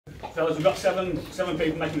Fellas, we've got seven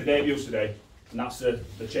people making the debuts today, and that's the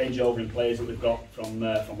changeover in players that we've got from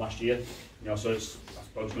last year. You know, so it's, I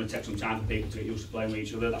suppose it's going to take some time for people to get used to playing with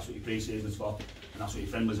each other. That's what your pre-season's for, and that's what your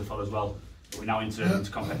friendlies are for as well. But we're now into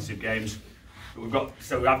competitive games. But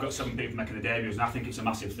I've got 7 people making the debuts, and I think it's a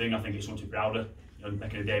massive thing. I think it's something to be proud of, you know,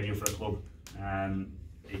 making a debut for a club.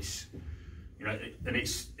 It's, you know, and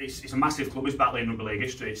it's a massive club. It's Batley in rugby league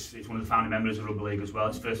history. It's one of the founding members of rugby league as well.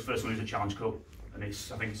 It's first one is a Challenge Cup, and I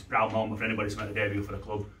think it's a proud moment for anybody to make a debut for the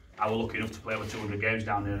club. I was lucky enough to play over 200 games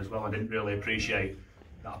down there as well. I didn't really appreciate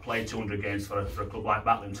that I played 200 games for a club like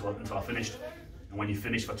Batley until I finished. And when you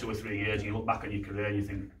finish for 2 or 3 years, and you look back on your career and you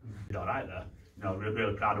think, you did all right there. You know, we're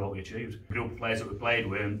really proud of what we achieved. The group of players that we played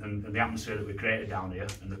with and the atmosphere that we created down here,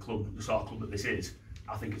 and the sort of club that this is,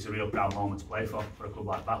 I think it's a real proud moment to play for a club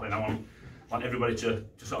like Batley. And I want everybody to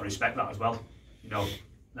sort of respect that as well. You know,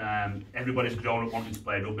 everybody's grown up wanting to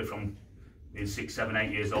play rugby from being 6, 7,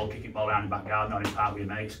 8 years old, kicking ball around the back garden or in the park with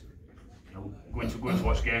your mates. You know, going to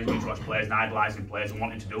watch games, going to watch players and idolising players and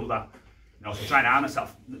wanting to do that. You know, so trying to harness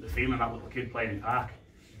the feeling of that little kid playing in the park,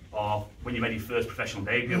 or when you made your first professional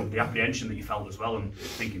debut, the apprehension that you felt as well, and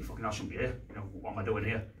thinking, fucking hell, I shouldn't be here. You know, what am I doing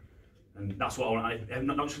here? And that's what I want.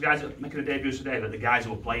 Not just the guys that are making a debut today, but the guys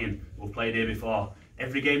who are playing, who have played here before.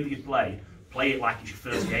 Every game that you play it like it's your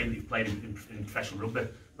first game that you've played in professional rugby,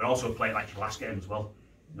 but also play it like your last game as well.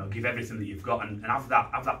 You know, give everything that you've got, and have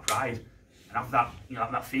that pride. And have that, you know,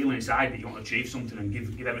 that feeling inside that you want to achieve something, and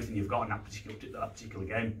give everything you've got in that particular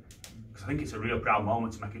game. Because I think it's a real proud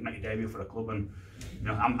moment to make your debut for a club. And you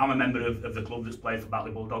know, I'm a member of the club that's played for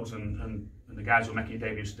Batley Bulldogs, and the guys who are making your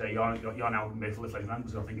debuts today, you're now going to be fully fledged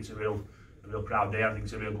members. I think it's a real proud day. I think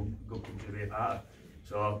it's a real good club to be a part of.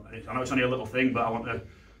 So I know it's only a little thing, but I want to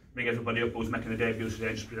bring everybody up who's making the debuts today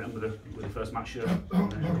and just present them with the first match shirt in a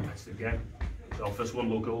competitive game. So first one,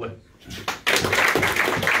 Luke Cooley.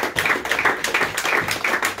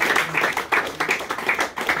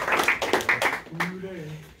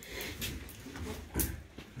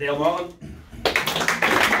 Dale Morton.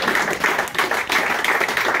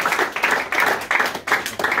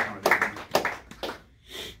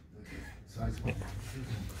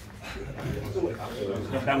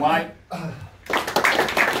 Ben White.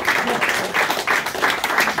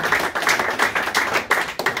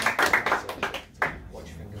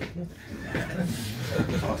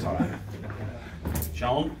 Oh, it's all right.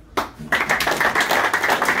 Sean.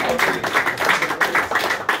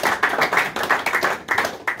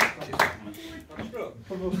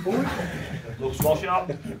 Luke Swalshart.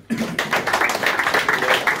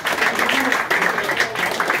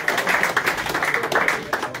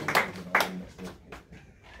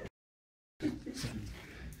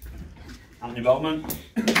 Anthony Bowman.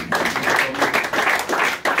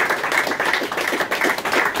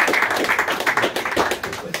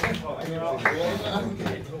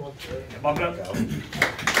 Bogger.